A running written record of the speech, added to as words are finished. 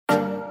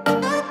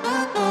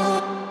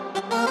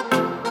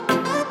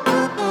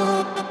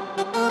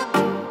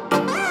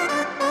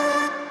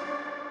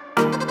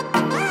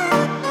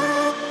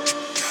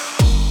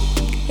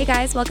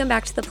guys, welcome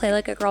back to the Play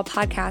Like a Girl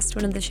podcast,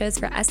 one of the shows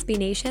for SB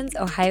Nation's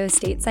Ohio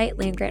State site,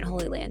 Land Grant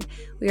Holy Land.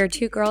 We are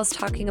two girls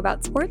talking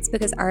about sports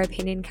because our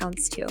opinion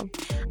counts too.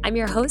 I'm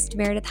your host,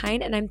 Meredith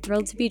Hine, and I'm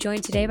thrilled to be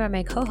joined today by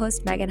my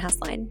co-host, Megan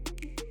Hessline.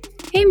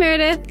 Hey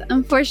Meredith,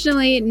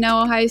 unfortunately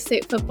no Ohio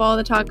State football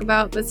to talk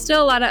about, but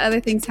still a lot of other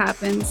things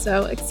happen,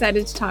 so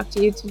excited to talk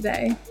to you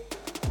today.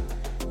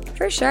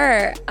 For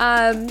sure.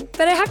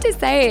 But I have to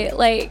say,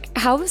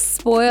 how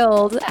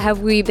spoiled have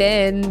we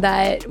been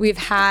that we've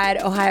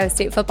had Ohio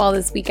State football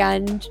this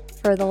weekend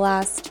for the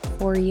last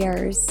 4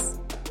 years?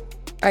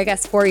 Or I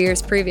guess 4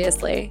 years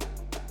previously.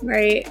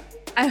 Right.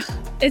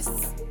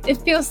 It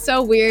feels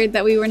so weird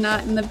that we were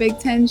not in the Big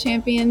Ten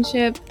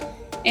championship,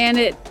 and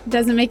it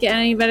doesn't make it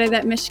any better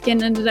that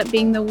Michigan ended up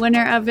being the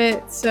winner of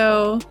it.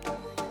 So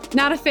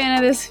not a fan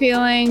of this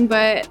feeling,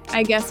 but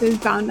I guess it's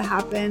bound to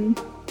happen.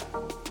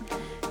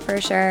 For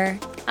sure.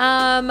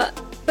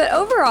 But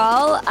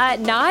overall,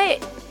 not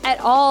at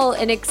all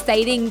an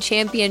exciting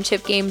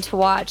championship game to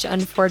watch,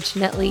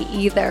 unfortunately,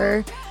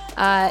 either.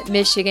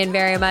 Michigan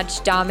very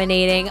much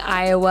dominating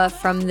Iowa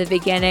from the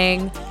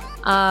beginning.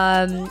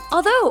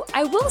 Although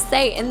I will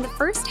say in the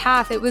first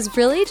half, it was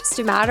really just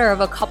a matter of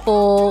a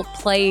couple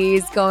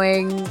plays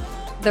going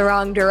the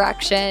wrong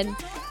direction,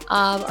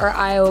 or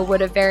Iowa would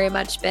have very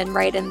much been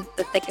right in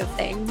the thick of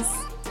things.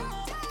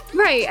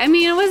 Right. I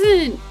mean, it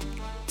wasn't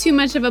too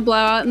much of a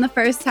blowout in the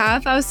first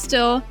half. I was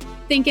still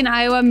thinking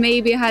Iowa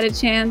maybe had a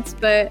chance,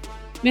 but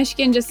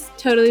Michigan just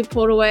totally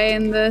pulled away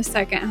in the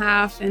second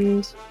half,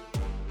 and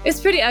it's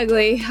pretty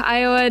ugly.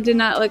 Iowa did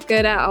not look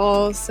good at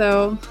all,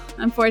 so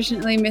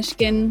unfortunately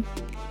Michigan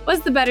was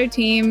the better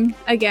team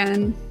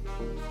again.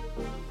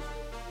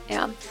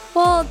 Yeah.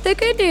 Well, the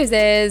good news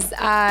is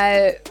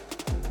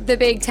the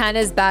Big Ten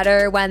is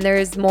better when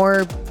there's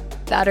more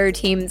better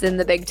teams in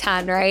the Big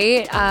Ten,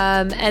 right?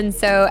 And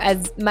so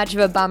as much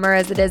of a bummer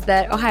as it is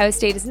that Ohio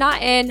State is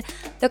not in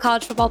the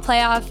college football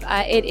playoff,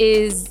 it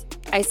is,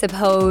 I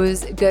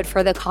suppose, good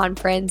for the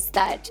conference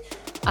that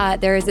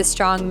there is a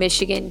strong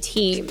Michigan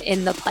team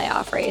in the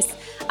playoff race.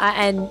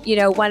 And,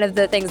 one of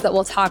the things that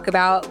we'll talk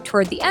about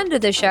toward the end of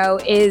the show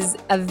is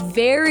a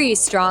very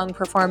strong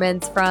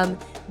performance from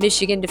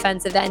Michigan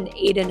defensive end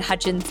Aiden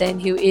Hutchinson,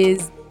 who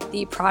is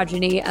the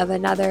progeny of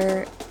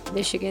another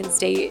Michigan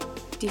State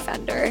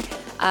defender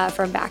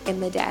from back in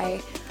the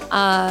day.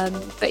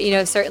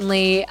 But,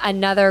 certainly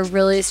another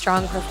really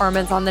strong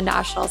performance on the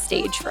national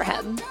stage for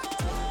him.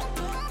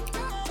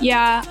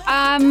 Yeah.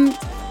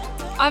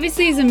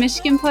 Obviously, he's a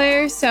Michigan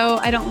player, so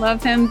I don't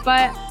love him,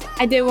 but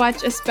I did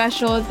watch a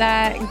special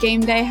that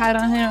Game Day had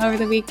on him over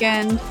the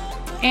weekend,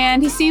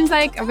 and he seems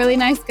like a really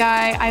nice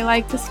guy. I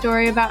like the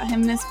story about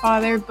him and his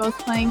father both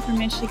playing for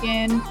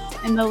Michigan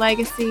and the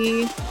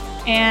legacy,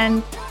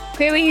 and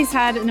clearly he's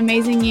had an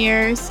amazing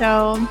year,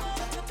 so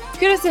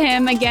kudos to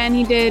him. Again,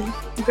 he did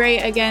great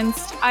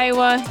against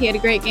Iowa. He had a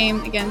great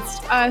game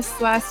against us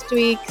last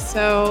week,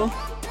 so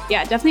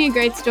yeah, definitely a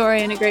great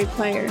story and a great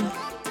player.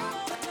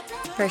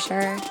 For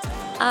sure.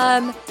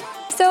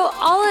 So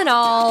all in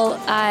all,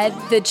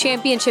 the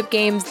championship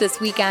games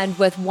this weekend,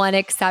 with one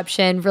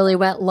exception, really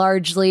went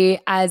largely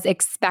as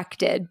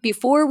expected.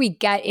 Before we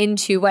get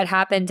into what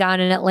happened down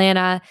in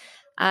Atlanta,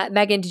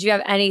 Megan, did you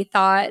have any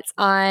thoughts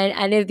on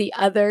any of the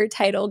other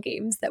title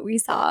games that we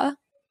saw?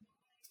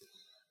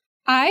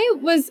 I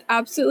was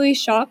absolutely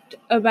shocked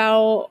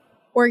about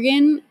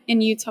Oregon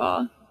and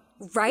Utah.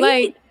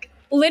 Right?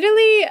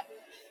 Literally,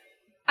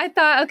 I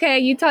thought, okay,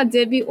 Utah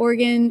did beat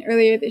Oregon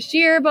earlier this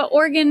year, but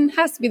Oregon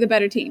has to be the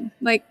better team.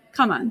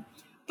 Come on.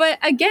 But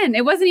again,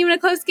 it wasn't even a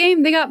close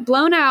game. They got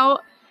blown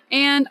out,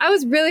 and I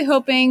was really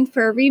hoping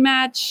for a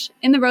rematch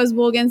in the Rose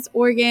Bowl against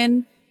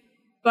Oregon.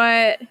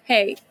 But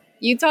hey,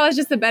 Utah is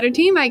just a better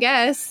team, I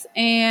guess,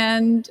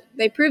 and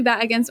they proved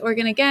that against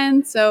Oregon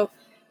again. So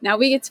now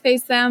we get to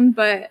face them.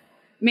 But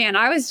man,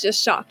 I was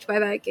just shocked by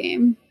that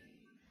game.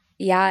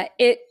 Yeah,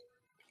 it's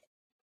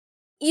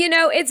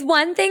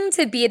one thing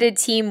to beat a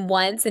team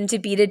once and to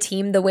beat a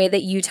team the way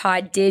that Utah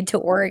did to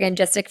Oregon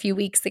just a few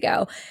weeks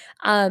ago.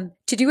 To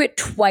do it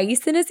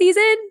twice in a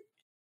season,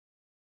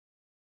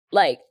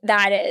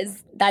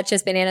 that's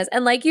just bananas.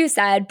 And like you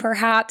said,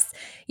 perhaps,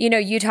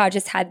 Utah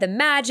just had the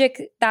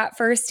magic that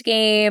first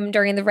game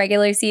during the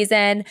regular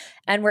season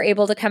and were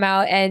able to come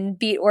out and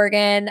beat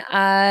Oregon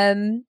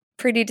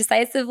pretty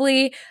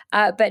decisively.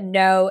 But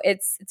no,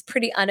 it's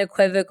pretty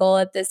unequivocal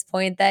at this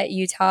point that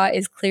Utah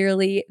is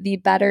clearly the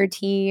better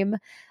team.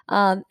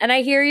 And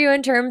I hear you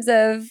in terms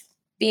of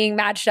being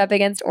matched up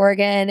against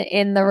Oregon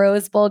in the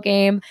Rose Bowl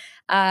game.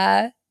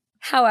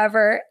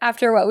 However,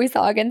 after what we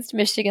saw against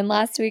Michigan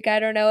last week,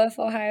 I don't know if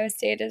Ohio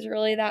State is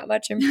really that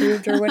much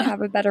improved or would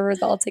have a better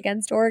result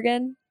against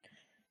Oregon.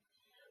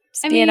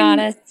 Just being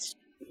honest.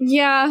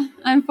 Yeah,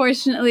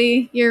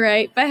 unfortunately, you're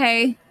right. But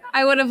hey,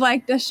 I would have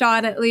liked a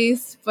shot at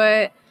least.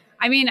 But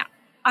I mean,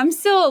 I'm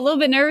still a little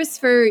bit nervous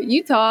for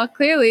Utah,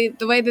 clearly,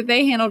 the way that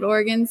they handled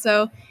Oregon.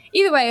 So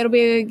either way, it'll be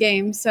a good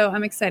game. So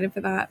I'm excited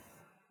for that.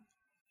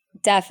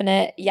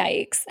 definite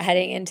yikes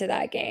heading into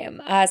that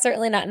game.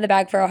 Certainly not in the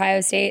bag for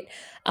Ohio State.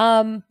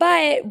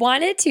 But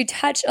wanted to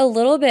touch a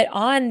little bit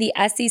on the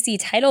SEC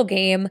title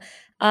game,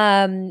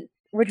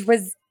 which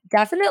was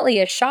definitely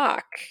a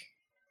shock.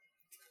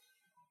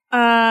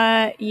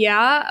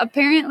 Yeah,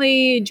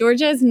 apparently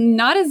Georgia is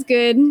not as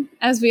good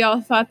as we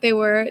all thought they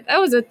were. That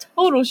was a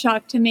total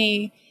shock to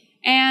me.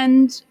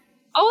 And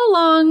all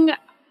along,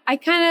 I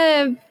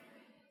kind of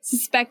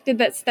suspected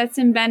that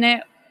Stetson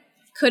Bennett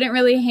couldn't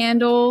really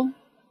handle,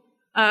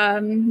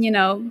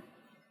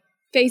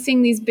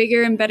 facing these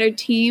bigger and better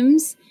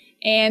teams.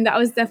 And that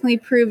was definitely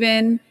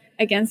proven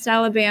against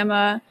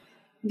Alabama.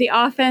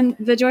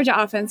 The Georgia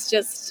offense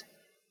just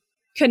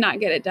could not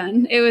get it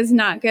done. It was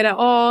not good at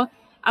all.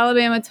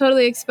 Alabama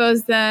totally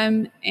exposed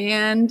them.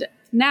 And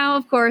now,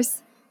 of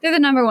course, they're the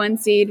number 1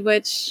 seed,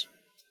 which,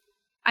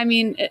 I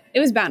mean, it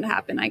was bound to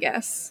happen, I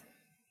guess.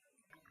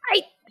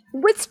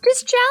 What's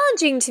just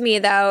challenging to me,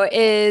 though,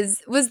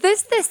 was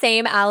this the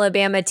same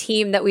Alabama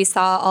team that we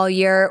saw all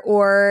year,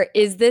 or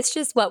is this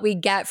just what we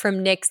get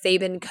from Nick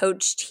Saban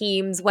coached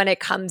teams when it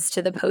comes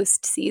to the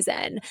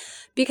postseason?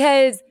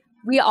 Because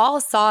we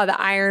all saw the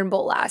Iron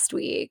Bowl last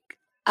week.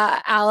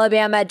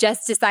 Alabama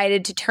just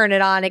decided to turn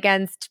it on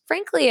against,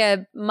 frankly,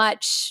 a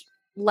much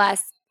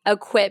less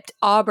equipped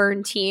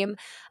Auburn team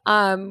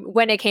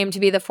when it came to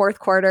be the fourth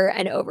quarter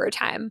and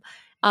overtime.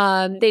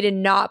 They did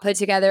not put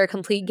together a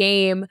complete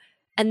game.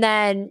 And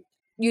then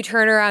you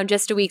turn around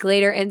just a week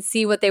later and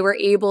see what they were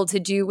able to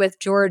do with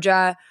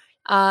Georgia.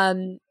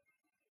 It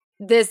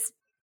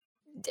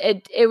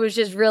was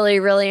just really,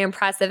 really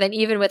impressive. And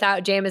even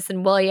without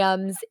Jamison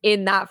Williams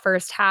in that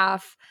first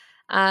half,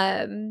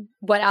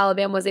 what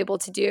Alabama was able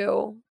to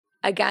do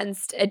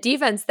against a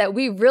defense that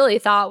we really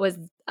thought was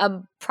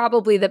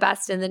probably the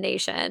best in the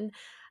nation.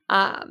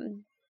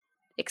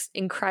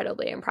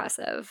 Incredibly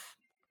impressive.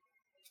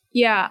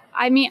 Yeah,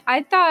 I mean,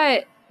 I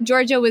thought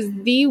Georgia was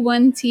the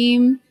one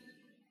team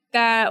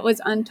that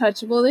was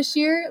untouchable this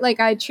year.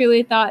 Like, I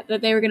truly thought that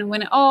they were going to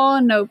win it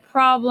all, no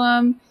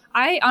problem.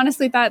 I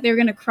honestly thought they were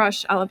going to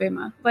crush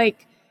Alabama.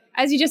 Like,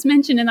 as you just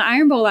mentioned in the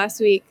Iron Bowl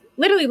last week,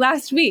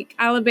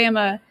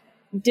 Alabama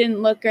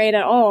didn't look great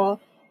at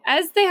all,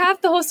 as they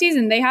have the whole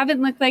season. They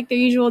haven't looked like their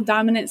usual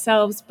dominant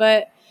selves,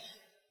 but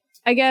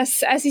I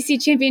guess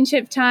SEC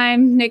championship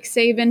time, Nick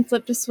Saban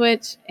flipped a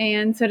switch,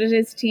 and so did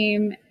his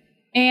team.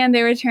 And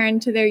they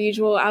returned to their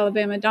usual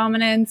Alabama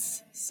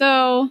dominance.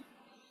 So,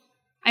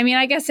 I mean,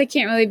 I guess I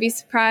can't really be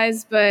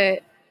surprised,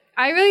 but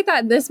I really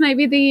thought this might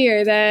be the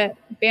year that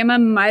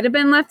Bama might have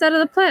been left out of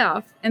the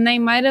playoff. And they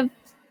might have,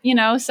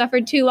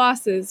 suffered 2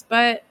 losses.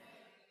 But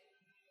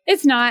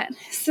it's not.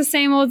 It's the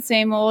same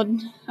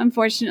old,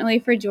 unfortunately,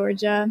 for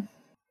Georgia.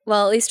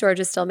 Well, at least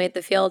Georgia still made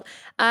the field.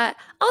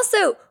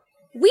 Also,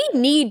 we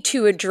need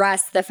to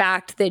address the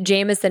fact that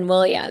Jamison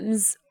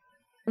Williams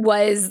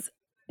was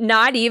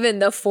not even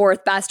the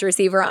 4th best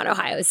receiver on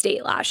Ohio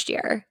State last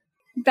year.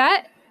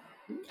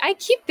 I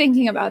keep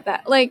thinking about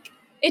that. Like,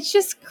 it's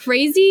just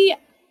crazy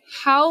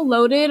how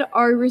loaded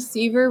our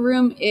receiver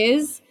room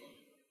is,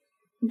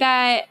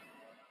 that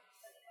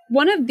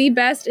one of the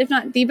best, if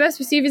not the best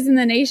receivers in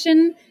the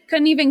nation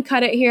couldn't even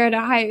cut it here at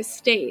Ohio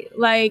State.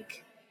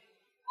 Like,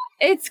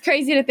 it's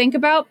crazy to think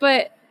about,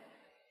 but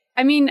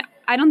I mean,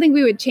 I don't think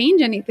we would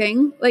change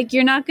anything. Like,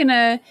 you're not going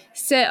to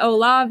sit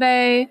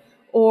Olave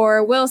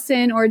or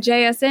Wilson or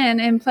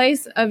JSN in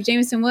place of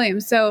Jamison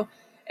Williams. So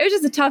it was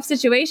just a tough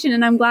situation,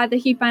 and I'm glad that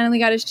he finally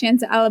got his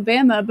chance at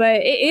Alabama,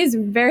 but it is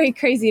very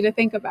crazy to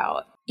think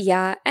about.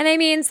 Yeah. And I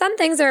mean, some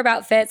things are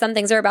about fit, some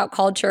things are about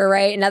culture,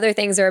 right? And other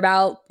things are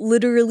about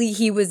literally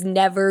he was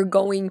never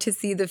going to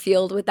see the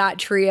field with that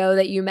trio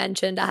that you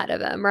mentioned ahead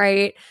of him,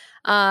 right?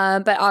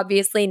 But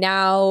obviously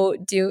now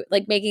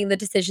making the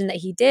decision that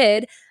he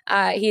did,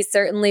 he's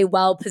certainly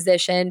well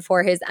positioned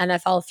for his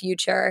NFL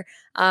future.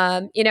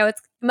 It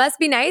must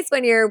be nice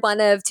when you're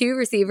one of 2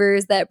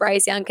 receivers that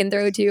Bryce Young can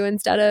throw to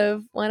instead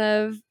of one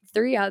of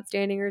 3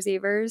 outstanding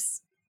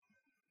receivers.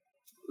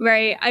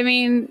 Right. I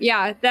mean,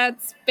 yeah,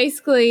 that's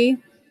basically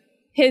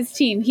his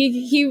team.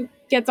 He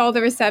gets all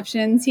the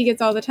receptions. He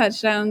gets all the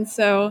touchdowns.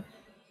 So,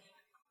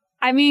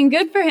 I mean,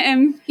 good for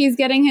him. He's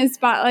getting his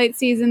spotlight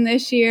season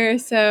this year.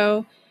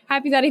 So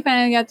happy that he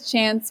finally got the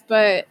chance.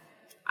 But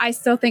I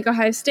still think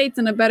Ohio State's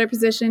in a better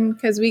position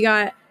because we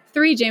got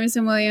 3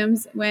 Jamison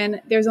Williams when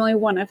there's only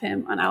 1 of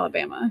him on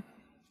Alabama.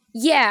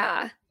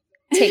 Yeah.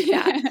 Take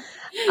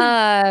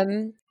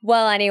that.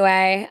 Well,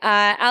 anyway,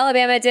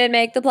 Alabama did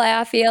make the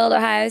playoff field.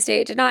 Ohio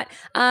State did not.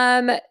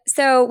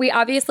 So we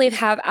obviously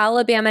have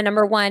Alabama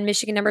number 1,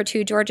 Michigan number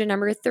 2, Georgia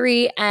number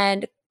 3,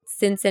 and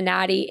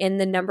Cincinnati in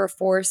the number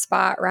 4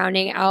 spot,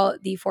 rounding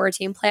out the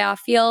 4-team playoff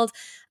field.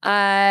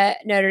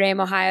 Notre Dame,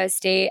 Ohio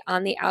State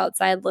on the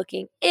outside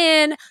looking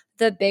in,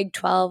 the Big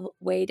 12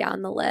 way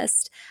down the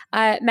list.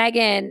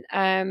 Megan,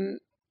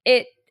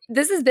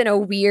 this has been a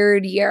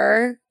weird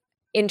year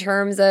in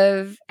terms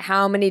of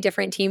how many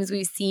different teams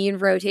we've seen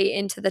rotate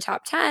into the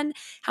top 10,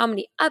 how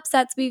many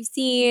upsets we've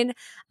seen.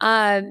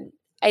 I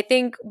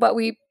think what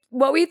we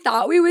what we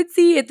thought we would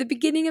see at the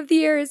beginning of the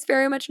year is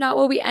very much not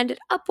what we ended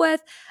up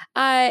with.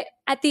 At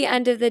the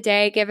end of the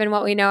day, given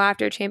what we know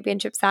after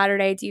Championship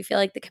Saturday, do you feel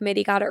like the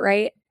committee got it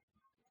right?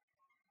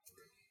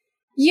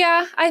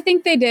 Yeah, I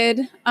think they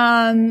did.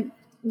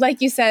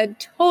 Like you said,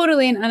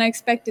 totally an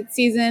unexpected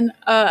season.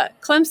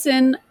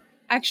 Clemson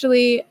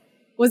actually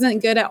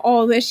wasn't good at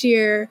all this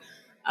year.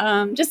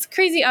 Just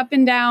crazy up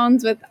and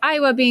downs with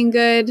Iowa being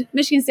good,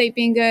 Michigan State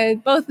being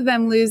good, both of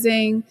them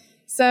losing.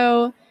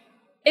 So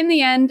in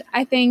the end,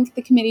 I think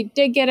the committee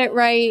did get it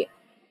right.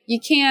 You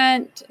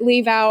can't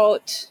leave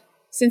out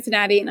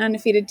Cincinnati, an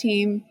undefeated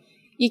team.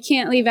 You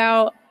can't leave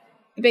out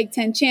the Big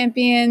Ten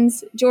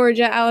champions,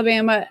 Georgia,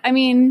 Alabama. I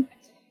mean,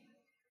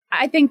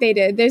 I think they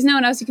did. There's no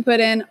one else you could put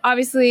in.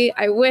 Obviously,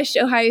 I wish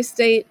Ohio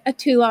State, a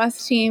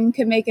 2-loss team,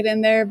 could make it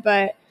in there,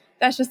 but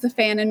that's just a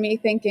fan in me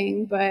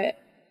thinking. But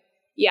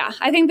yeah,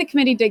 I think the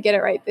committee did get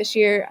it right this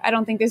year. I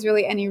don't think there's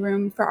really any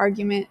room for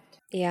argument.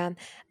 Yeah.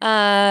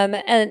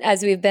 And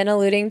as we've been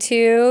alluding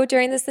to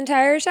during this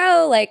entire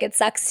show, like it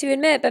sucks to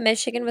admit, but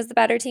Michigan was the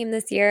better team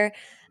this year.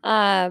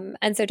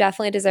 And so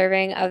definitely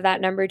deserving of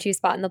that number 2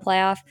 spot in the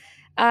playoff.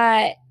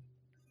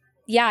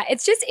 Yeah,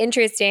 it's just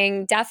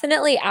interesting.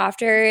 Definitely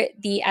after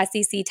the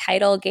SEC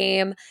title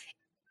game,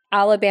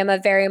 Alabama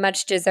very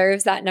much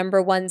deserves that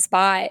number 1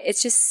 spot.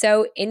 It's just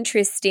so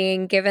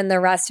interesting given the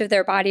rest of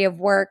their body of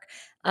work.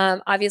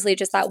 Obviously,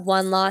 just that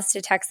 1 loss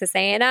to Texas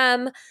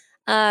A&M.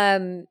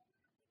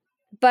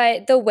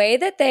 But the way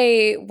that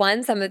they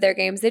won some of their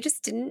games, they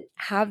just didn't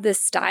have the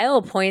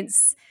style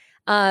points.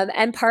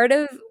 And part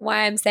of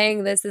why I'm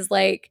saying this is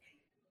like,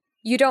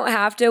 you don't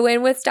have to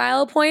win with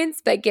style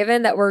points, but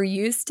given that we're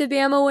used to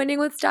Bama winning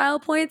with style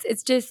points,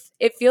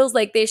 it feels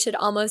like they should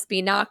almost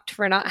be knocked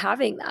for not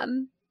having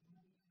them.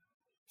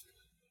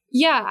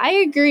 Yeah, I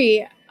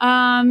agree.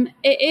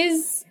 It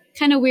is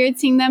kind of weird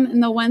seeing them in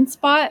the 1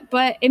 spot,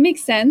 but it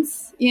makes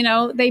sense. You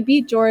know, they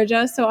beat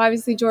Georgia, so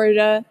obviously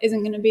Georgia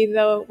isn't going to be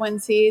the 1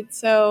 seed.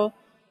 So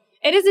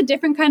it is a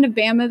different kind of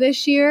Bama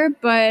this year,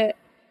 but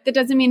that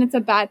doesn't mean it's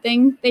a bad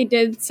thing. They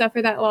did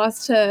suffer that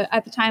loss to,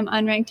 at the time,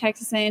 unranked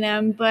Texas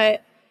A&M,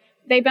 but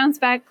they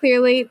bounced back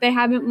clearly. They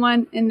haven't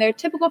won in their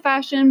typical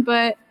fashion,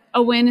 but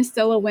a win is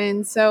still a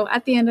win. So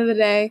at the end of the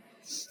day,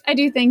 I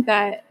do think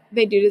that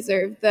they do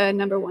deserve the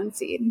number 1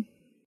 seed.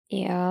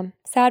 Yeah,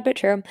 sad but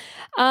true.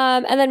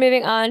 And then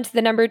moving on to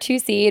the number 2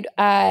 seed,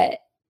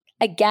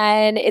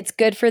 again, it's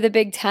good for the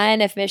Big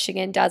Ten if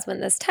Michigan does win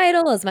this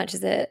title, as much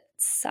as it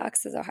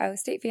sucks as Ohio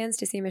State fans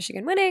to see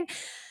Michigan winning.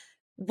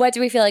 What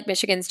do we feel like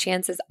Michigan's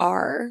chances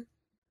are?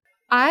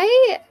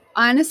 I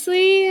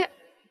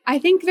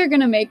think they're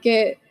going to make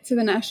it to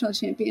the national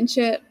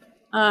championship.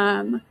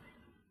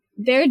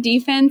 Their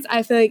defense,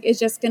 I feel like, is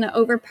just going to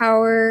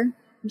overpower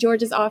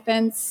Georgia's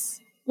offense.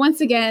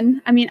 Once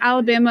again, I mean,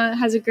 Alabama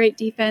has a great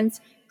defense,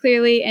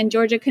 clearly, and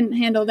Georgia couldn't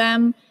handle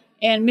them.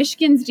 And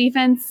Michigan's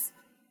defense,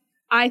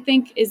 I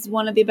think, is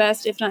one of the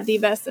best, if not the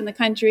best in the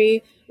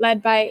country,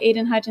 led by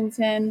Aiden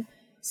Hutchinson.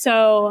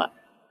 So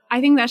I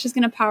think that's just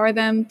going to power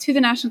them to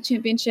the national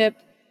championship,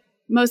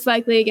 most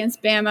likely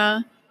against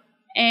Bama.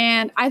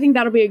 And I think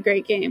that'll be a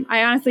great game.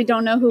 I honestly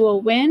don't know who will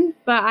win,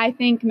 but I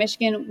think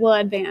Michigan will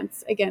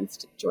advance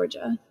against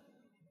Georgia.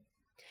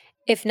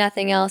 If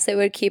nothing else, it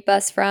would keep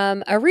us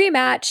from a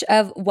rematch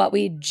of what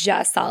we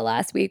just saw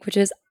last week, which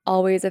is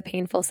always a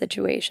painful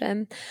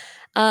situation.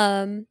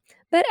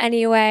 But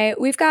anyway,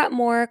 we've got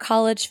more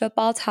college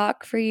football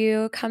talk for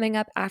you coming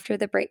up after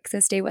the break,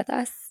 so stay with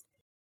us.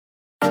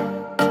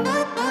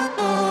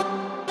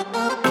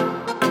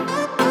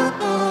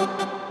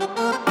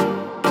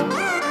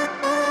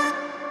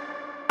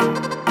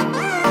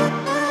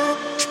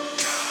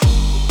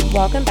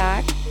 Welcome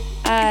back.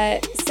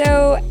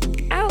 So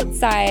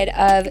outside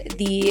of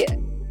the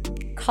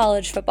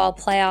college football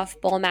playoff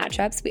bowl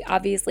matchups, we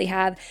obviously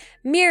have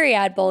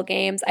myriad bowl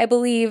games. I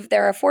believe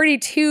there are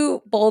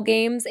 42 bowl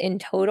games in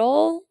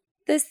total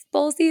this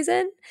bowl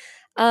season,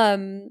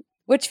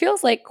 which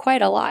feels like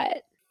quite a lot.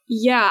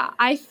 Yeah,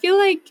 I feel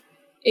like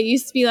it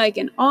used to be like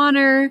an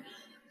honor,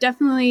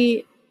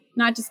 definitely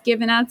not just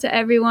given out to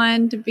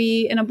everyone to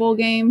be in a bowl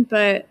game,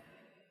 but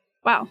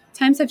wow,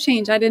 times have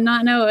changed. I did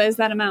not know it was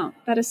that amount.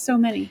 That is so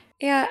many.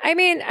 Yeah, I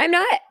mean,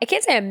 I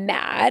can't say I'm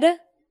mad.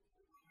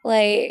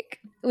 Like,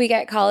 we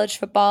get college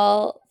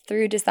football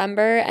through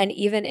December and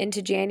even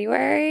into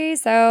January,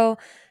 so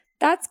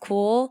that's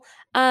cool.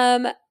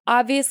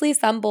 Obviously,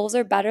 some bowls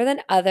are better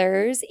than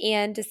others,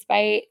 and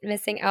despite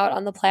missing out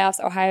on the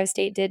playoffs, Ohio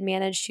State did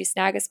manage to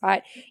snag a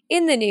spot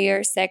in the New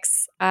Year's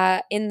Six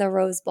in the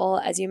Rose Bowl,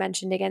 as you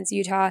mentioned, against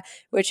Utah,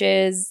 which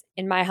is,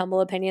 in my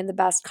humble opinion, the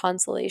best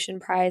consolation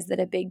prize that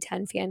a Big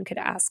Ten fan could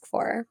ask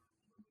for.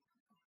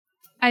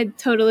 I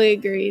totally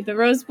agree. The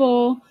Rose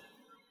Bowl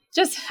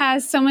just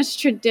has so much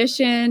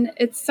tradition.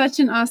 It's such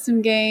an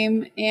awesome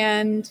game,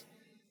 and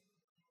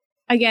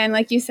again,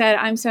 like you said,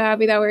 I'm so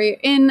happy that we're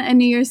in a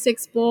New Year's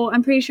Six bowl.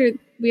 I'm pretty sure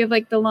we have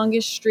like the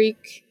longest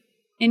streak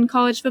in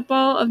college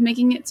football of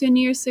making it to a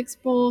New Year's Six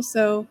bowl.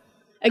 So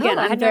again,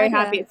 I'm very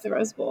happy it's the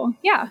Rose Bowl.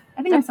 Yeah,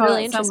 I think I saw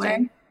really it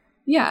somewhere.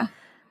 Yeah.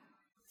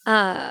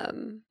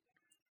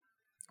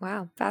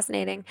 Wow,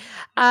 fascinating.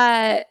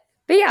 But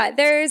yeah,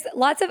 there's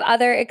lots of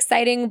other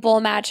exciting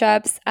bowl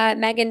matchups.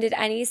 Megan, did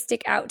any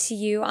stick out to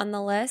you on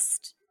the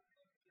list?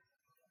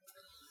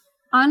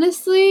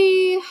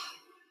 Honestly,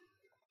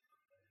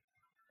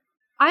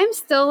 I'm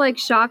still like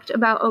shocked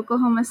about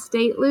Oklahoma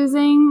State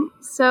losing.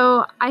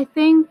 So I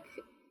think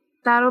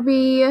that'll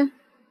be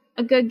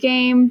a good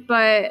game.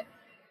 But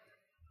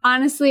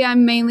honestly,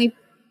 I'm mainly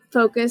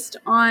focused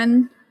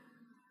on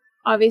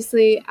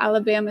obviously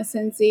Alabama,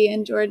 Cincy,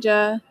 and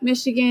Georgia,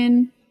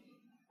 Michigan.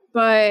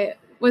 But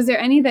was there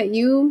any that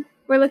you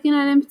were looking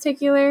at in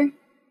particular?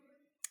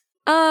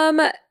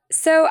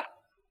 So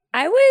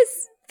I was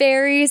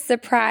very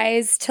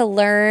surprised to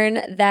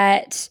learn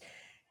that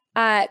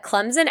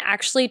Clemson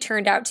actually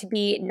turned out to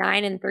be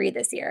 9-3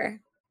 this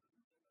year.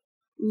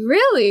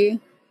 Really?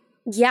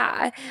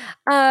 Yeah.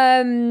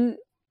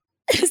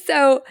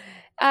 So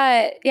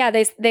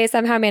they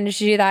somehow managed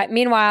to do that.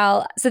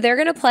 Meanwhile, so they're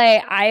going to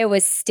play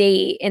Iowa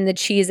State in the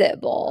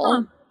Cheez-It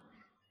Bowl.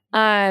 So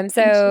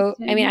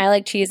I mean, I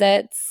like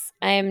Cheez-Its.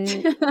 I'm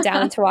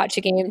down to watch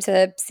a game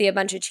to see a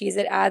bunch of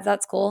Cheez-It ads.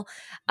 That's cool.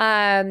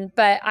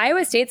 But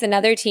Iowa State's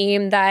another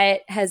team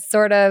that has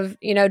sort of,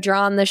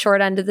 drawn the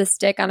short end of the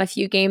stick on a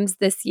few games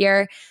this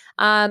year.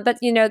 But,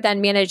 then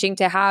managing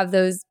to have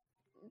those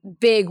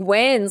big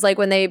wins, like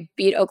when they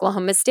beat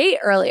Oklahoma State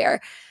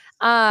earlier.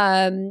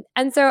 And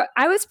so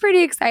I was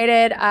pretty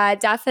excited.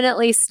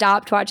 Definitely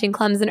stopped watching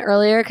Clemson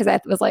earlier because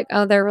I was like,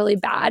 oh, they're really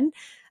bad.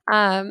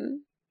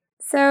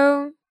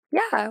 So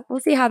yeah, we'll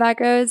see how that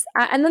goes.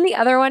 And then the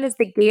other one is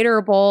the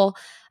Gator Bowl.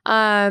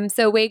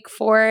 So Wake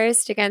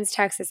Forest against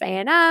Texas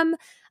A&M.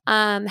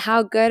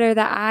 How good are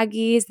the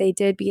Aggies? They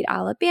did beat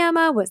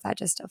Alabama. Was that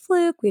just a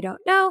fluke? We don't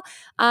know.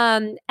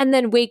 And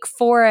then Wake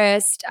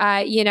Forest,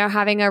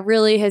 having a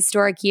really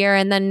historic year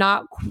and then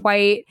not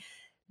quite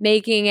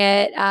making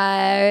it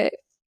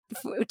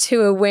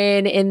to a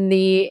win in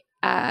the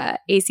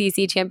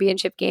ACC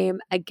championship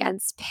game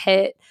against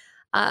Pitt.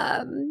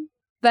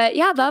 But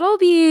yeah, that'll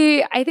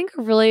be, I think,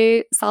 a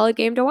really solid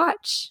game to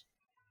watch.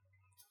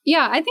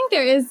 Yeah, I think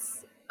there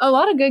is a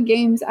lot of good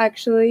games,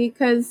 actually,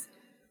 because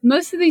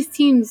most of these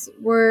teams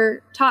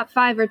were top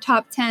 5 or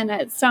top 10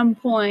 at some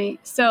point.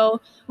 So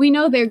we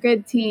know they're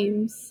good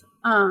teams.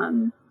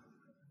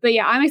 But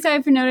yeah, I'm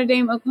excited for Notre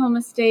Dame,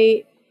 Oklahoma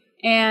State.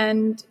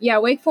 And yeah,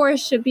 Wake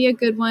Forest should be a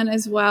good one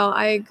as well.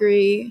 I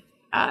agree.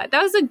 That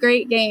was a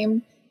great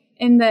game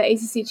in the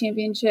ACC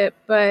championship,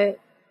 but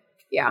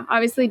yeah,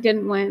 obviously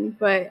didn't win,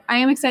 but I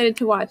am excited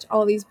to watch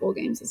all these bowl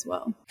games as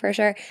well. For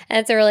sure. And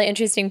it's a really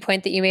interesting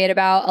point that you made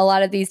about a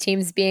lot of these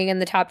teams being in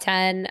the top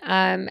 10,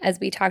 as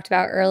we talked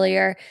about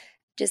earlier.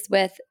 Just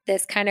with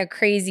this kind of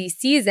crazy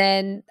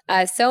season,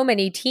 so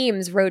many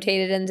teams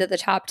rotated into the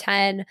top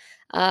 10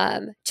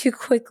 to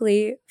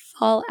quickly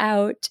fall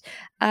out.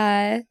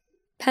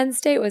 Penn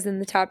State was in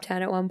the top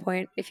 10 at one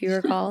point, if you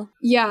recall.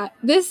 Yeah,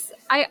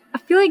 I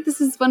feel like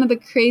this is one of the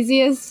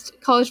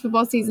craziest college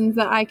football seasons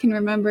that I can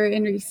remember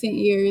in recent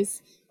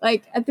years.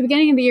 Like, at the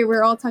beginning of the year, we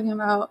were all talking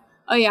about,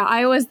 oh yeah,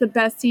 Iowa's the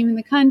best team in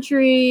the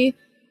country.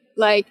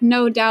 Like,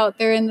 no doubt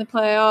they're in the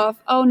playoff.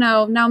 Oh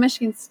no, now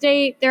Michigan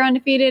State, they're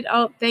undefeated.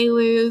 Oh, they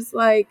lose.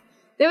 Like,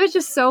 there was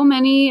just so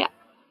many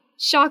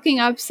shocking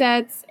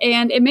upsets,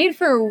 and it made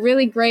for a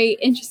really great,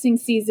 interesting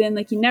season.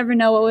 Like, you never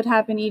know what would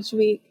happen each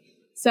week.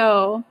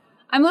 So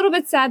I'm a little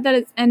bit sad that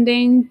it's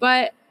ending,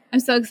 but I'm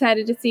so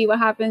excited to see what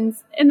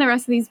happens in the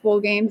rest of these bowl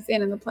games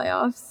and in the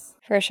playoffs.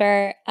 For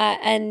sure.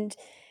 And,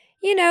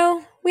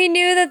 we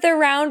knew that the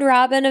round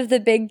robin of the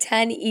Big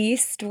Ten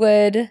East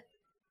would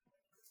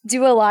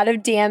do a lot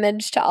of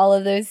damage to all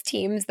of those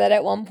teams that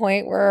at one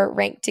point were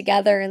ranked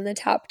together in the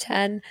top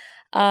 10.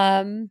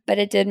 But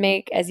it did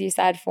make, as you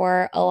said,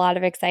 for a lot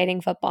of exciting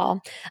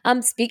football.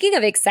 Speaking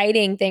of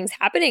exciting things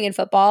happening in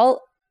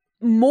football,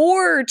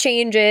 more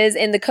changes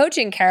in the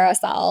coaching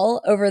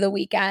carousel over the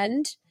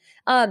weekend.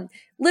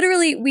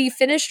 Literally, we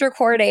finished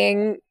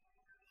recording,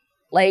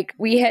 like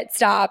we hit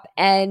stop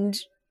and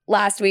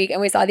last week, and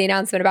we saw the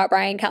announcement about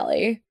Brian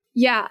Kelly.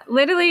 Yeah,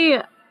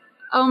 literally.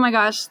 Oh my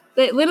gosh,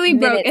 it literally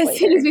broke as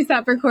soon as we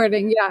stopped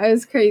recording. Yeah, it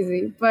was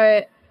crazy.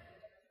 But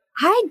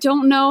I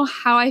don't know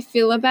how I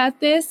feel about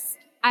this.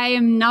 I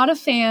am not a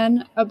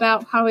fan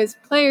about how his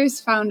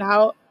players found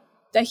out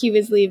that he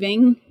was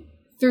leaving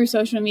through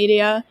social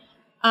media.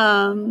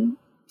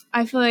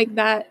 I feel like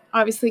that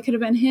obviously could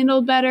have been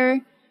handled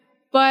better,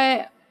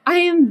 but I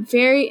am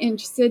very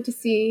interested to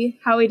see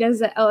how he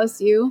does at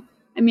LSU.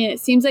 I mean, it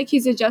seems like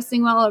he's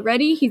adjusting well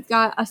already. He's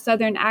got a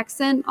Southern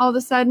accent all of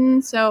a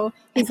sudden, so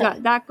he's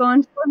got that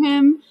going for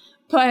him.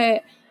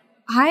 But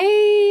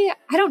I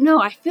don't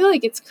know. I feel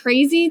like it's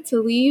crazy to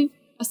leave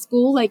a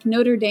school like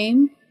Notre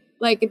Dame.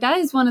 Like, that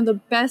is one of the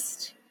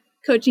best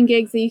coaching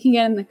gigs that you can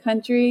get in the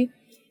country.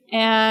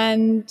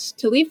 And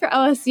to leave for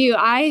LSU,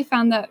 I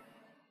found that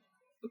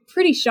a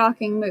pretty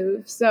shocking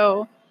move.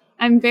 So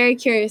I'm very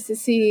curious to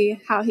see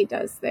how he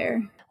does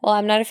there. Well,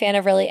 I'm not a fan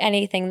of really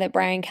anything that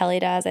Brian Kelly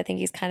does. I think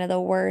he's kind of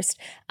the worst.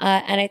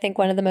 And I think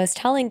one of the most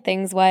telling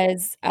things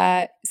was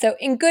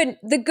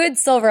the good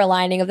silver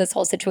lining of this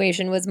whole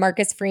situation was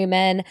Marcus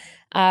Freeman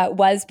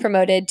was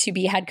promoted to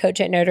be head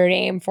coach at Notre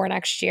Dame for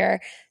next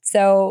year.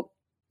 So,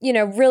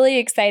 really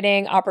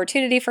exciting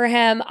opportunity for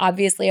him.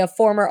 Obviously, a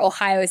former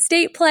Ohio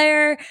State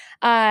player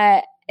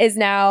is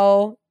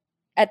now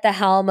at the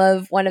helm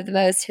of one of the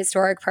most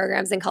historic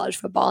programs in college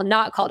football,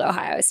 not called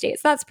Ohio State.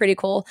 So that's pretty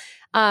cool.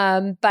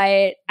 But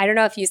I don't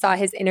know if you saw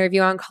his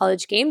interview on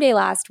College Game Day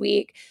last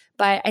week,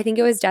 but I think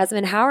it was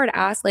Desmond Howard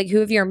asked, who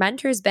have your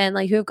mentors been?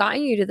 Who have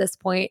gotten you to this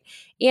point?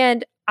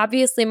 And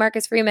obviously,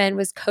 Marcus Freeman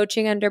was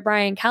coaching under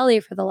Brian Kelly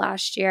for the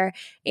last year.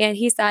 And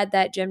he said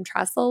that Jim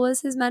Tressel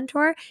was his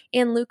mentor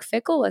and Luke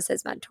Fickell was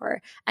his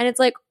mentor. And it's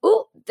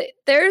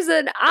there's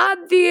an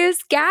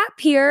obvious gap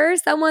here,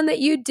 someone that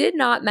you did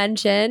not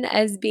mention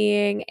as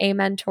being a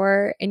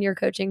mentor in your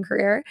coaching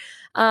career.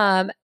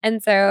 And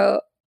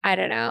so I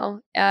don't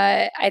know.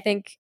 I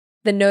think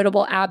the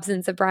notable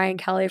absence of Brian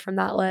Kelly from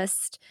that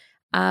list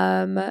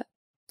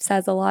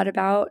says a lot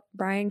about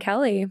Brian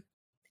Kelly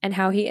and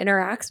how he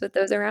interacts with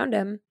those around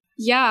him.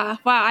 Yeah.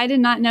 Wow. I did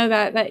not know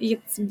that.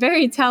 It's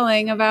very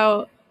telling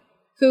about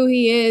who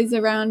he is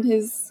around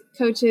his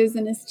coaches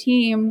and his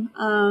team.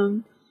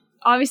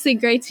 Obviously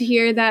great to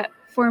hear that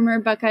former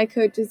Buckeye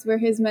coaches were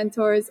his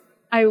mentors.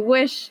 I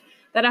wish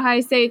that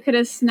Ohio State could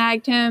have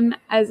snagged him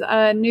as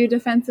a new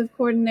defensive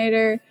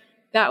coordinator.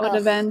 That would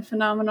have been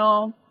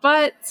phenomenal.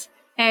 But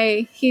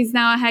hey, he's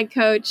now a head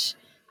coach.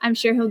 I'm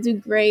sure he'll do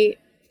great.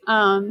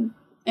 And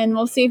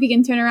we'll see if he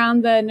can turn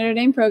around the Notre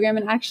Dame program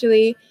and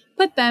actually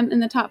put them in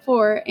the top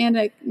 4 and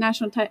a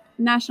national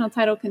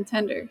title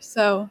contender.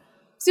 So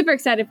super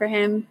excited for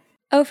him.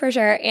 Oh, for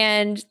sure.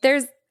 And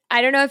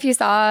I don't know if you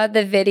saw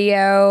the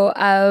video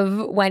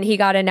of when he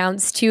got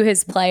announced to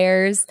his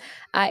players.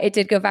 It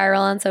did go viral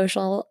on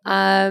social.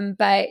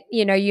 But,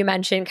 you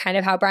mentioned kind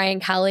of how Brian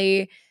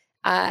Kelly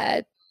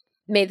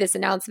made this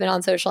announcement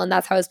on social, and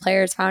that's how his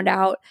players found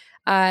out.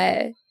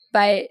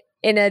 But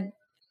in a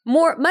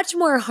much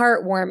more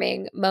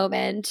heartwarming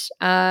moment,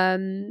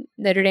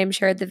 Notre Dame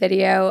shared the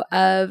video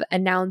of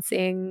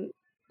announcing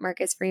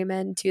Marcus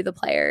Freeman to the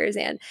players,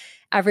 and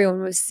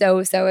everyone was so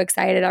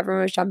excited.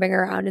 Everyone was jumping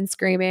around and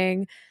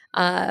screaming.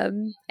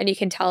 And you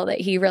can tell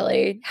that he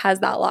really has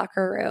that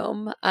locker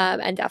room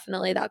and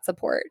definitely that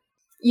support.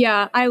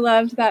 Yeah, I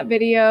loved that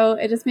video.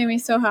 It just made me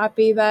so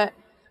happy that,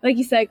 like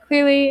you said,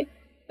 clearly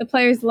the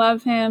players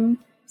love him.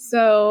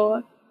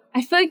 So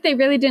I feel like they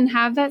really didn't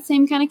have that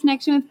same kind of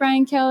connection with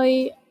Brian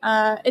Kelly.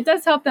 It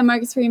does help that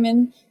Marcus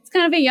Freeman is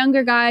kind of a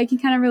younger guy, can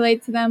kind of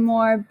relate to them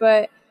more,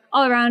 but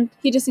all around,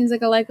 he just seems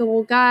like a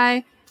likable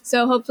guy.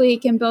 So hopefully he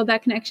can build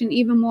that connection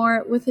even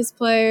more with his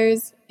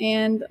players.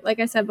 And like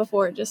I said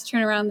before, just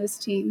turn around this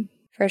team.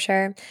 For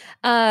sure.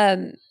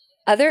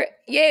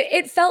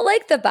 It felt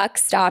like the buck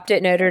stopped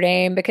at Notre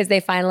Dame because they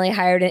finally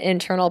hired an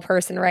internal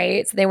person,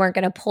 right? So they weren't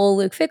going to pull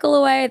Luke Fickell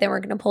away. They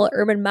weren't going to pull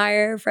Urban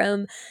Meyer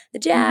from the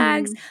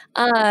Jags.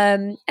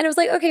 And it was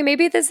okay,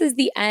 maybe this is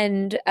the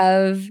end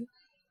of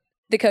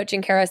the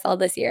coaching carousel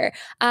this year.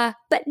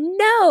 But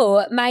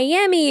no,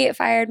 Miami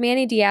fired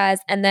Manny Diaz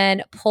and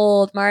then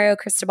pulled Mario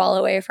Cristobal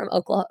away from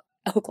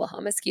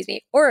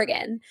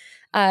Oregon.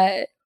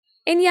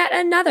 In yet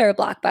another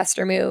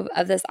blockbuster move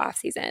of this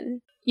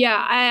offseason.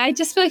 Yeah, I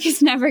just feel like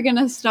it's never going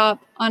to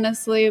stop,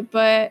 honestly.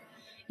 But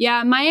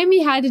yeah,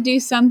 Miami had to do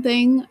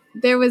something.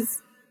 There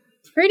was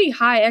pretty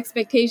high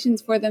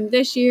expectations for them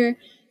this year,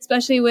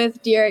 especially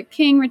with D'Eriq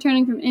King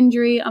returning from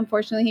injury.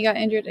 Unfortunately, he got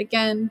injured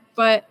again.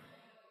 But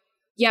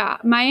yeah,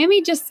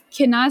 Miami just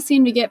cannot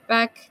seem to get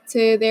back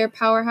to their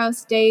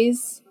powerhouse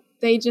days.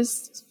 They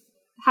just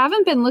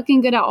haven't been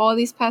looking good at all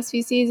these past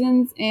few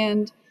seasons.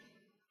 And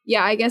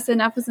yeah, I guess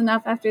enough is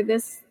enough after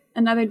this.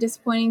 Another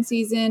disappointing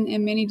season,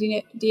 and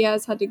Manny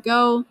Diaz had to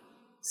go.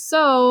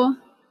 So,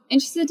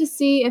 interested to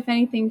see if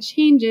anything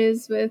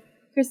changes with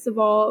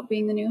Cristobal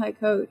being the new head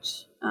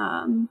coach.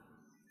 I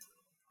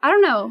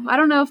don't know. I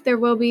don't know if there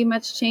will be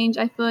much change.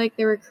 I feel like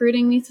their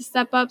recruiting needs to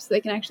step up so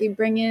they can actually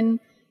bring in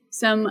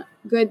some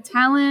good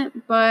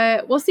talent,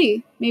 but we'll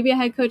see. Maybe a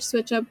head coach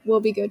switch up will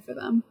be good for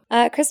them.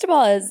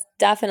 Cristobal is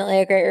definitely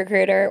a great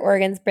recruiter.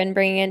 Oregon's been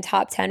bringing in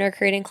top 10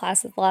 recruiting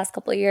classes the last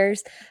couple of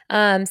years.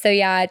 So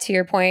yeah, to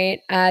your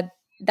point,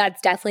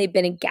 that's definitely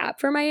been a gap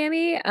for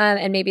Miami.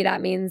 And maybe that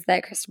means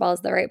that Cristobal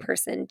is the right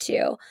person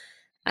to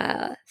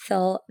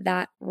fill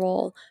that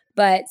role.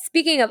 But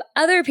speaking of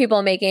other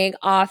people making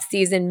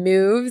off-season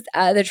moves,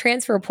 the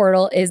transfer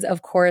portal is,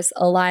 of course,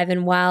 alive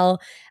and well.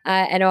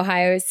 And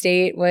Ohio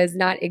State was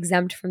not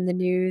exempt from the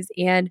news.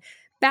 And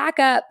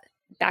backup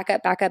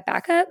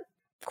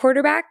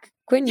quarterback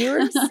Quinn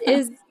Ewers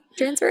is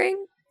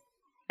transferring.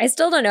 I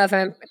still don't know if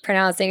I'm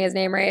pronouncing his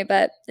name right,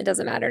 but it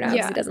doesn't matter now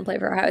because he doesn't play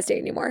for Ohio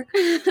State anymore.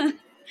 I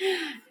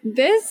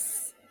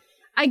guess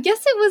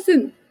it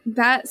wasn't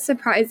that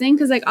surprising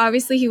because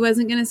obviously he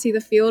wasn't going to see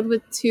the field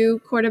with two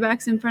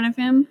quarterbacks in front of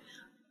him,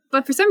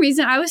 but for some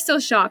reason I was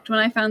still shocked when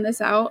I found this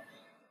out,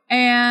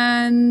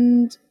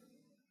 and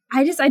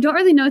I don't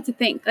really know what to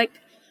think.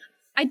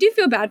 I do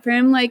feel bad for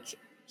him. Like,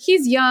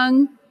 he's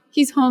young,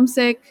 he's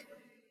homesick.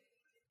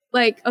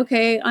 Like,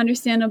 okay,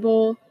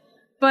 understandable.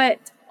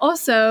 But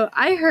also,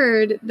 I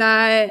heard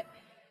that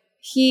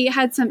he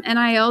had some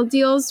NIL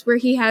deals where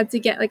he had to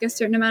get like a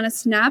certain amount of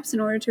snaps in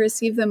order to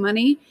receive the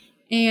money.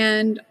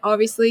 And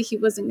obviously, he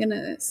wasn't going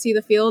to see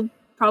the field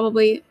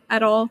probably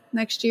at all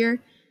next year.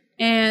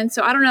 And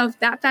so I don't know if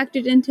that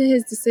factored into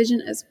his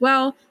decision as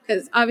well,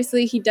 because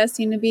obviously he does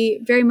seem to be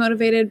very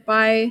motivated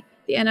by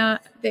the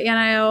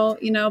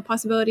NIL,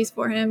 possibilities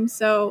for him.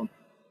 So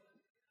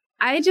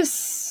I'm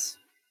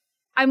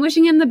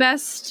wishing him the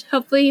best.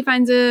 Hopefully he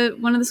finds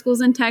one of the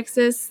schools in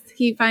Texas.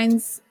 He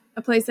finds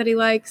a place that he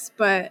likes.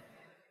 But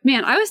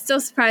man, I was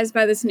still surprised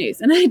by this news,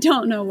 and I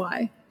don't know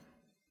why.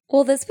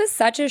 Well, this was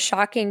such a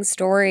shocking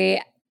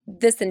story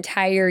this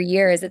entire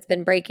year as it's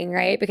been breaking,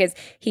 right? Because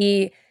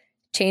he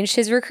changed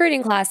his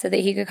recruiting class so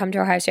that he could come to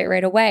Ohio State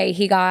right away.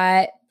 He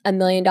got $1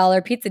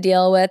 million pizza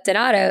deal with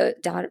Donato.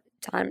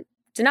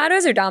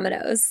 Donato's or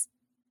Domino's?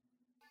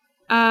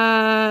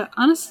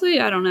 Honestly,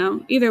 I don't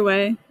know. Either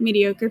way,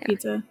 mediocre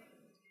pizza.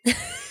 I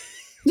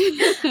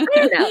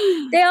don't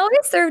know. They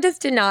always served us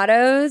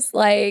Donato's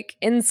like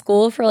in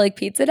school for like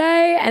pizza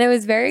day, and it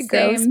was very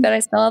gross, but I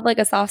still have like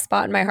a soft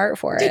spot in my heart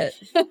for it.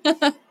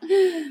 I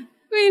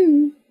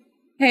mean,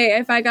 hey,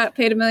 if I got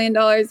paid $1 million,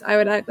 I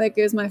would act like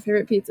it was my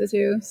favorite pizza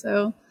too.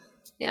 So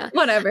yeah,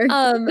 whatever.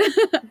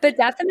 But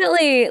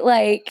definitely,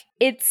 like,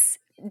 it's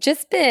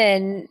just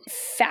been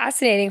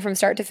fascinating from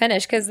start to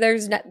finish because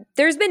there's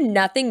been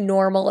nothing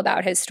normal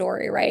about his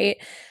story, right?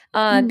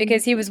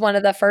 Because he was one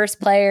of the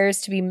first players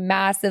to be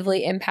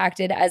massively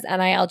impacted as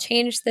NIL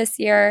changed this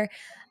year,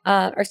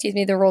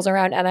 the rules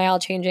around NIL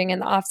changing in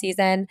the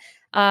offseason.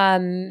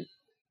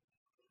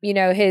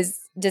 His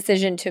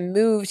decision to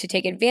move to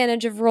take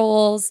advantage of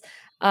rules.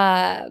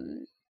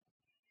 And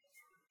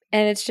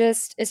it's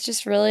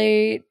just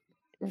really,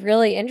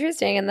 really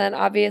interesting. And then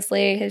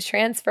obviously his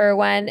transfer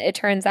when it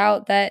turns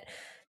out that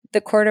the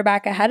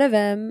quarterback ahead of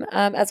him,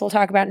 as we'll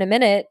talk about in a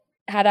minute,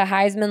 had a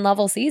Heisman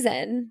level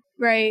season.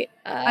 Right.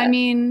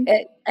 And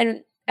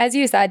as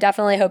you said,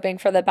 definitely hoping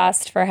for the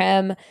best for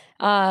him.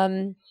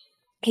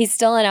 He's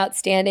still an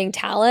outstanding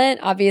talent,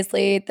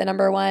 obviously the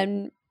number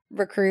one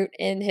recruit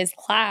in his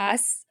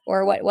class,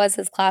 or what was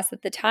his class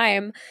at the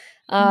time.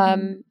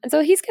 And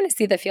so he's going to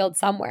see the field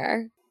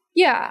somewhere.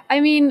 Yeah.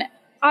 I mean,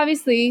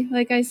 obviously,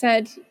 like I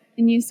said,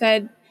 and you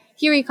said,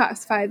 he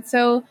reclassified.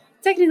 So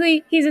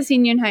technically he's a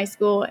senior in high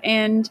school.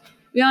 And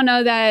we all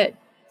know that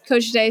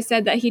Coach Day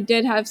said that he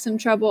did have some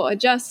trouble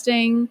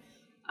adjusting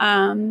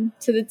to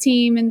the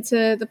team and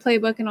to the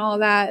playbook and all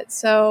of that.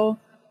 So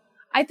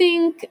I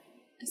think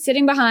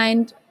sitting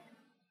behind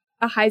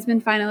a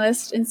Heisman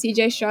finalist in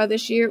CJ Stroud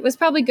this year was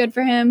probably good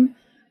for him.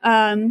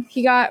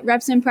 He got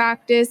reps in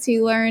practice.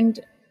 He learned,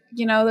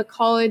 the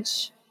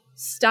college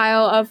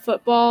style of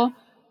football.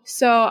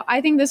 So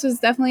I think this was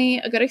definitely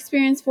a good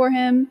experience for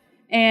him.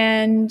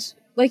 And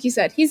like you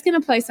said, he's going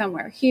to play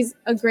somewhere. He's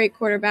a great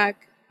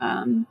quarterback.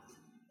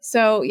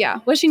 So yeah,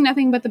 wishing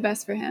nothing but the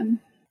best for him.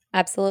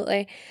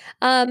 Absolutely.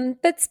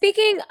 But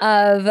speaking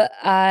of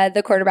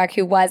the quarterback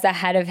who was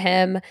ahead of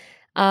him,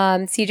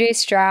 CJ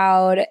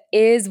Stroud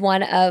is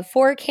one of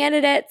 4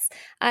 candidates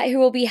who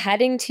will be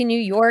heading to New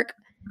York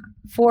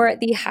for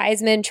the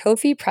Heisman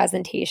Trophy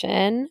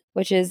presentation,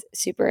 which is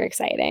super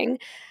exciting.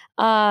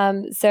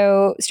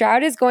 So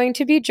Stroud is going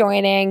to be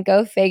joining,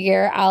 go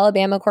figure,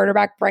 Alabama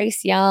quarterback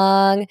Bryce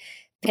Young,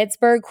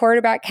 Pittsburgh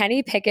quarterback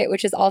Kenny Pickett,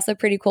 which is also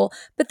pretty cool.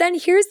 But then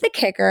here's the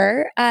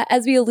kicker.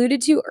 As we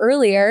alluded to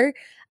earlier,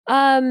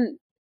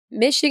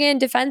 Michigan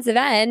defensive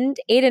end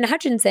Aiden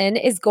Hutchinson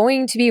is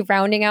going to be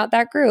rounding out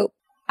that group.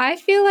 I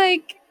feel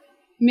like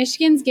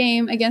Michigan's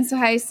game against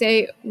Ohio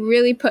State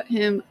really put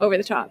him over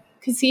the top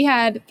because he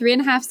had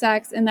 3.5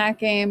 sacks in that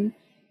game,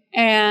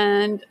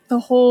 and the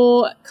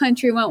whole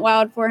country went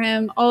wild for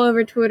him. All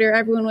over Twitter,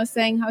 everyone was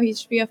saying how he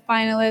should be a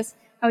finalist,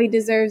 how he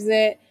deserves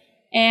it,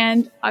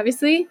 and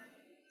obviously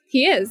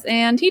he is,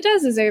 and he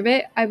does deserve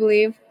it, I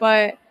believe,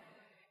 but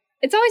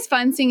it's always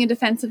fun seeing a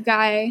defensive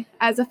guy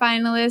as a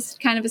finalist,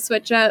 kind of a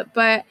switch up,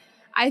 but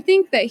I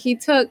think that he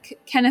took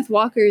Kenneth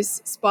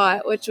Walker's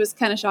spot, which was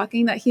kind of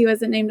shocking that he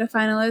wasn't named a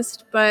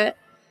finalist, but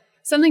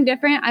something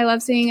different. I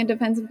love seeing a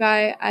defensive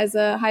guy as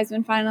a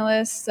Heisman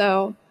finalist,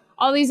 so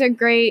all these are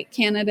great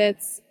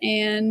candidates,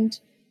 and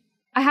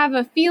I have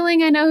a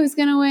feeling I know who's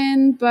going to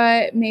win,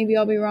 but maybe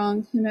I'll be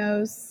wrong. Who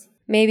knows?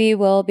 Maybe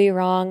we'll be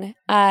wrong.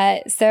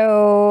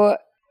 So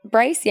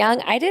Bryce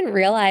Young, I didn't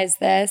realize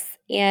this,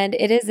 and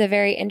it is a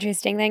very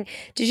interesting thing.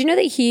 Did you know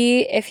that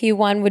he, if he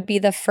won, would be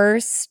the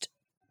first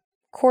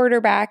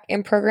quarterback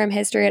in program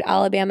history at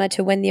Alabama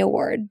to win the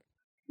award?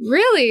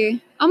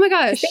 Really? Oh my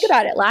gosh. Think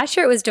about it. Last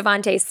year it was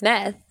Devontae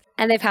Smith,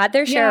 and they've had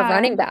their share of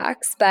running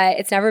backs, but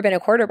it's never been a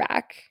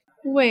quarterback.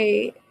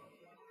 Wait.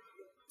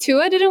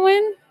 Tua didn't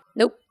win?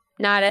 Nope,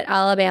 not at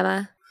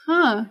Alabama.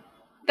 Huh.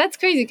 That's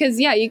crazy because,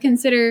 you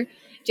consider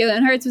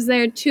Jalen Hurts was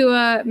there,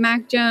 Tua,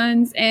 Mac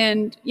Jones,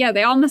 and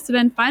they all must have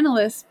been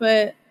finalists,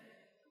 but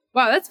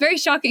Wow, that's very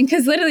shocking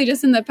because literally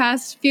just in the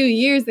past few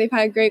years, they've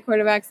had great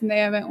quarterbacks and they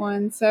haven't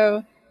won.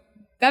 So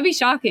that'd be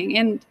shocking.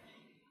 And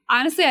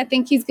honestly, I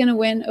think he's going to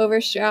win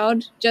over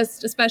Stroud,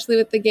 just especially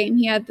with the game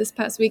he had this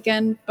past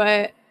weekend.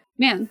 But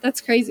man,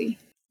 that's crazy.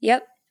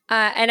 Yep.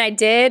 And I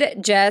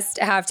did just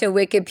have to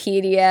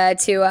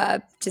Wikipedia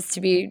to just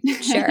to be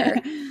sure.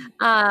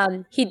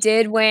 He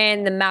did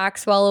win the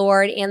Maxwell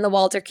Award and the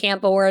Walter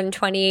Camp Award in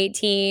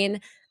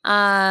 2018.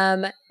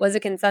 Was a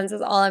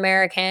consensus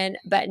All-American,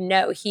 but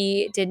no,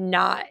 he did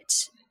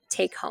not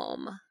take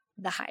home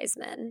the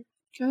Heisman.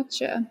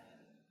 Gotcha.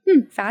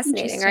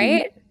 Fascinating,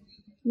 right?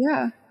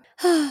 Yeah.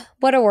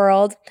 What a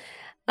world.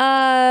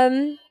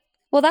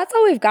 Well, that's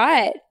all we've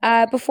got.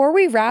 Before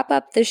we wrap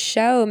up the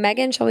show,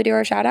 Megan, shall we do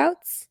our shout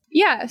outs?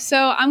 Yeah,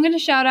 so I'm going to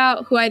shout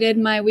out who I did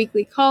my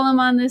weekly column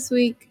on this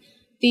week,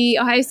 the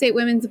Ohio State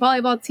women's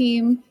volleyball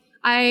team.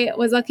 I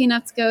was lucky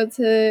enough to go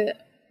to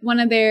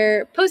one of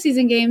their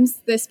postseason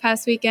games this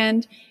past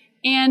weekend,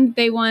 and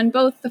they won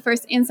both the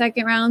first and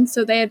second rounds,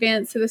 so they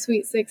advanced to the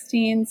Sweet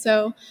 16.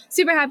 So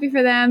super happy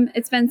for them.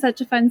 It's been such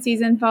a fun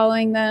season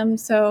following them,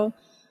 so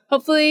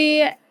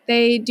hopefully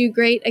they do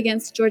great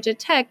against Georgia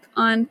Tech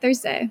on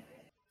Thursday.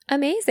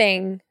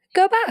 Amazing.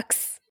 Go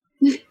Bucks.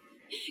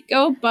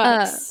 Go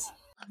Bucks.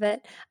 Love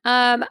it.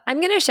 I'm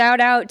going to shout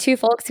out two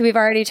folks who we've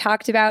already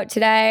talked about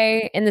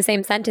today in the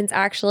same sentence,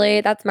 actually.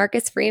 That's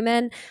Marcus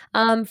Freeman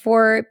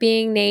for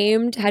being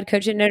named head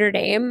coach at Notre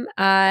Dame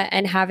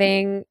and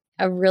having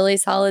a really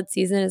solid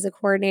season as a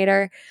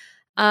coordinator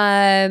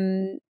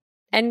and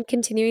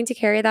continuing to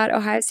carry that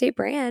Ohio State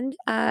brand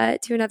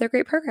to another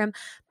great program.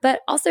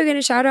 But also going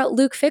to shout out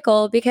Luke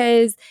Fickell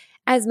because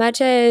as much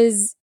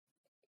as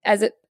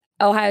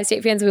Ohio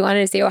State fans, we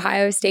wanted to see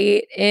Ohio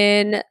State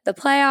in the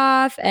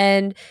playoff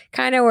and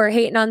kind of were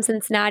hating on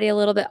Cincinnati a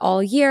little bit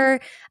all year.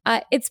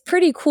 It's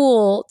pretty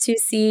cool to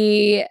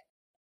see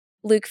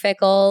Luke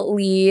Fickell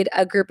lead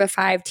a group of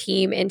 5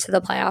 team into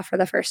the playoff for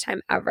the first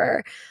time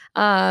ever.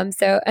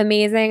 So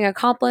amazing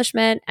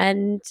accomplishment.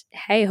 And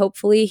hey,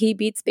 hopefully he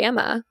beats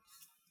Bama.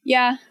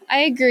 Yeah, I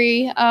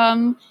agree.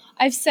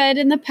 I've said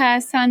in the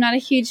past how I'm not a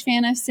huge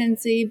fan of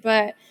Cincy,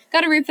 but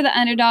got to root for the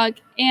underdog.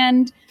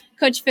 And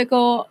Coach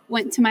Fickell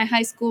went to my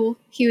high school.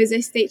 He was a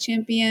state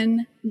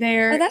champion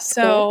there. Oh, that's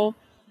cool.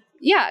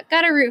 Yeah,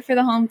 got to root for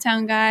the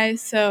hometown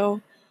guys.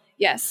 So,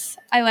 yes,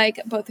 I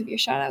like both of your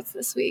shout-outs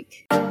this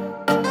week.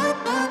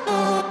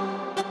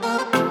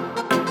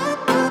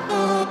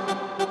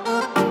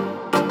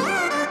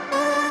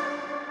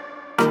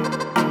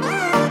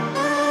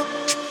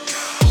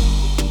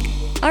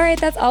 All right,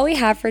 that's all we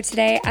have for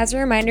today. As a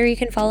reminder, you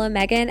can follow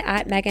Megan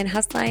at Megan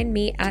Hustline,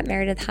 me at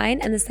Meredith Hine,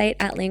 and the site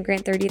at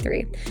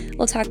LaneGrant33.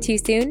 We'll talk to you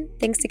soon.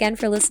 Thanks again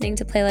for listening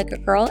to Play Like a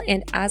Girl,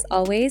 and as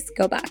always,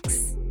 go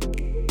Bucks.